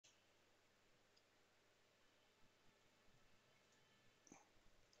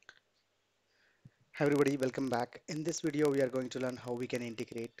Hi everybody, welcome back. In this video, we are going to learn how we can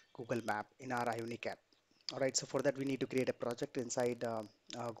integrate Google Map in our Ionic app. Alright, so for that we need to create a project inside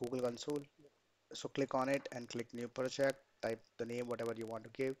Google Console. So click on it and click new project, type the name, whatever you want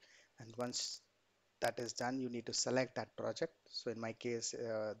to give. And once that is done, you need to select that project. So in my case,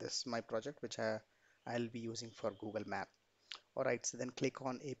 this is my project, which I'll be using for Google Map. Alright, so then click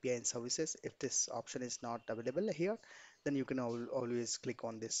on API and services. If this option is not available here, then you can always click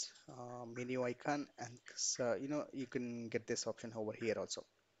on this menu icon and you can get this option over here also.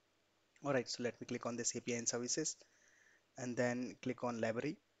 Alright, so let me click on this API and services and then click on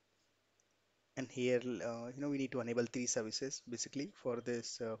library. And here, we need to enable three services basically for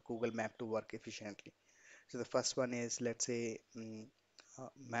this Google Map to work efficiently. So the first one is, let's say,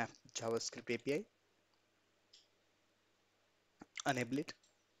 Map JavaScript API, enable it.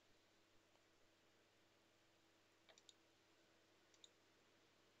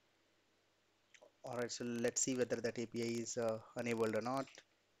 Alright, so let's see whether that API is enabled or not.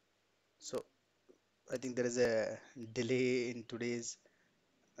 So I think there is a delay in today's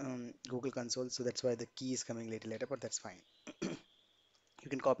Google console, so that's why the key is coming little later, but that's fine. You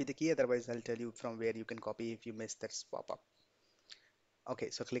can copy the key, otherwise I'll tell you from where you can copy if you miss that pop-up.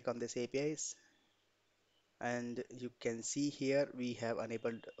 Okay, so click on this APIs, and you can see here we have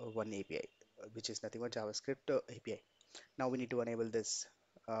enabled one API, which is nothing but JavaScript API. Now we need to enable this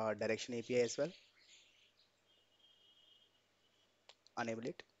direction API as well. Enable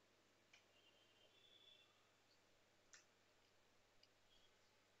it.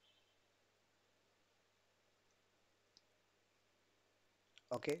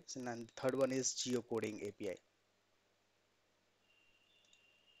 Okay, so then the third one is geocoding API.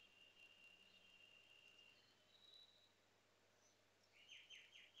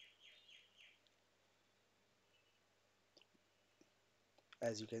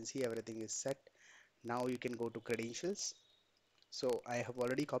 As you can see, everything is set. Now you can go to credentials. So I have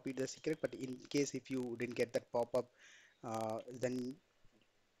already copied the secret, but in case if you didn't get that pop-up, then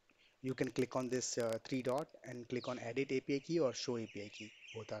you can click on this three dot and click on edit API key or show API key.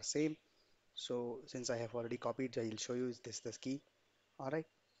 Both are same. So since I have already copied, I'll show you is this key. All right.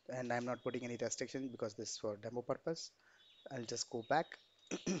 And I'm not putting any restriction because this is for demo purpose. I'll just go back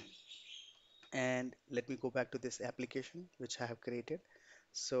and let me go back to this application which I have created.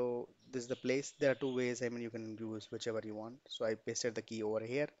 So this is the place. There are two ways. I mean, you can use whichever you want. So I pasted the key over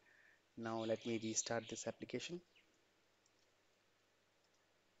here. Now let me restart this application.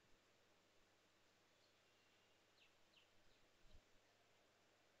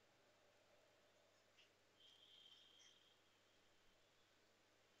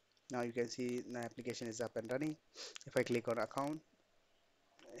 Now you can see the application is up and running. If I click on account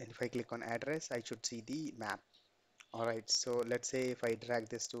and if I click on address, I should see the map. All right, so let's say if I drag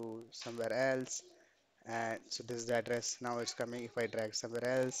this to somewhere else, and so this is the address. Now it's coming. If I drag somewhere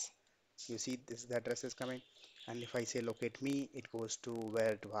else, you see this the address is coming. And if I say locate me, it goes to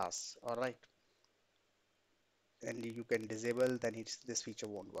where it was. All right, and you can disable, then this feature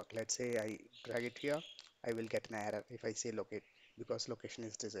won't work. Let's say I drag it here, I will get an error if I say locate because location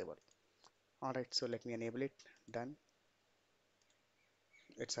is disabled. All right, so let me enable it. Done.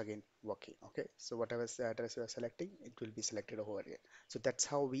 It's again working. Okay, so whatever the address you are selecting, it will be selected over here. So that's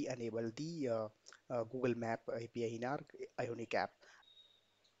how we enable the Google Map API in our Ionic app.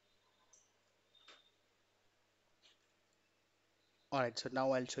 All right, so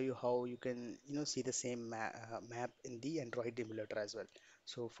now I'll show you how you can see the same map in the Android emulator as well.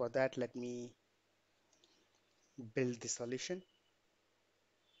 So for that, let me build the solution.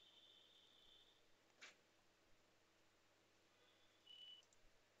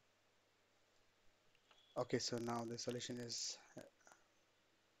 Okay, so now the solution is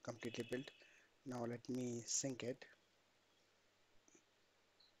completely built. Now let me sync it.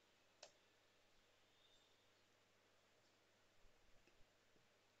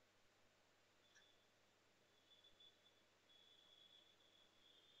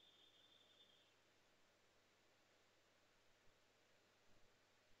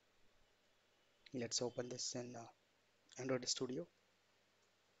 Let's open this in Android Studio.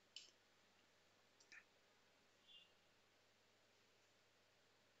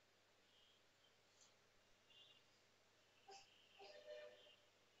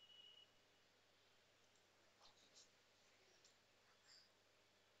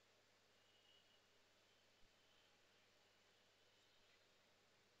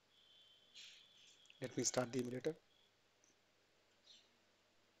 Let me start the emulator.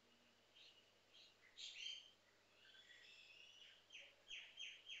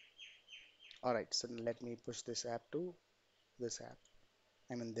 All right, so let me push this app to this app.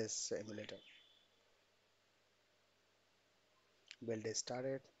 I mean this emulator. Build is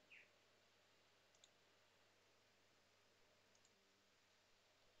started.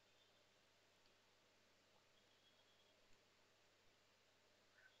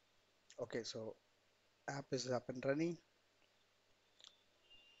 Okay, so app is up and running.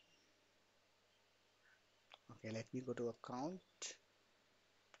 Okay, let me go to account,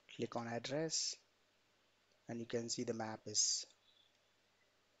 click on address, and you can see the map is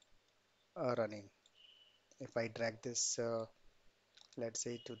running. If I drag this, let's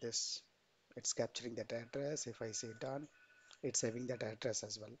say to this, it's capturing that address. If I say done, it's saving that address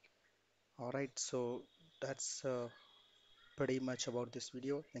as well. All right, so that's pretty much about this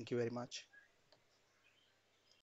video. Thank you very much.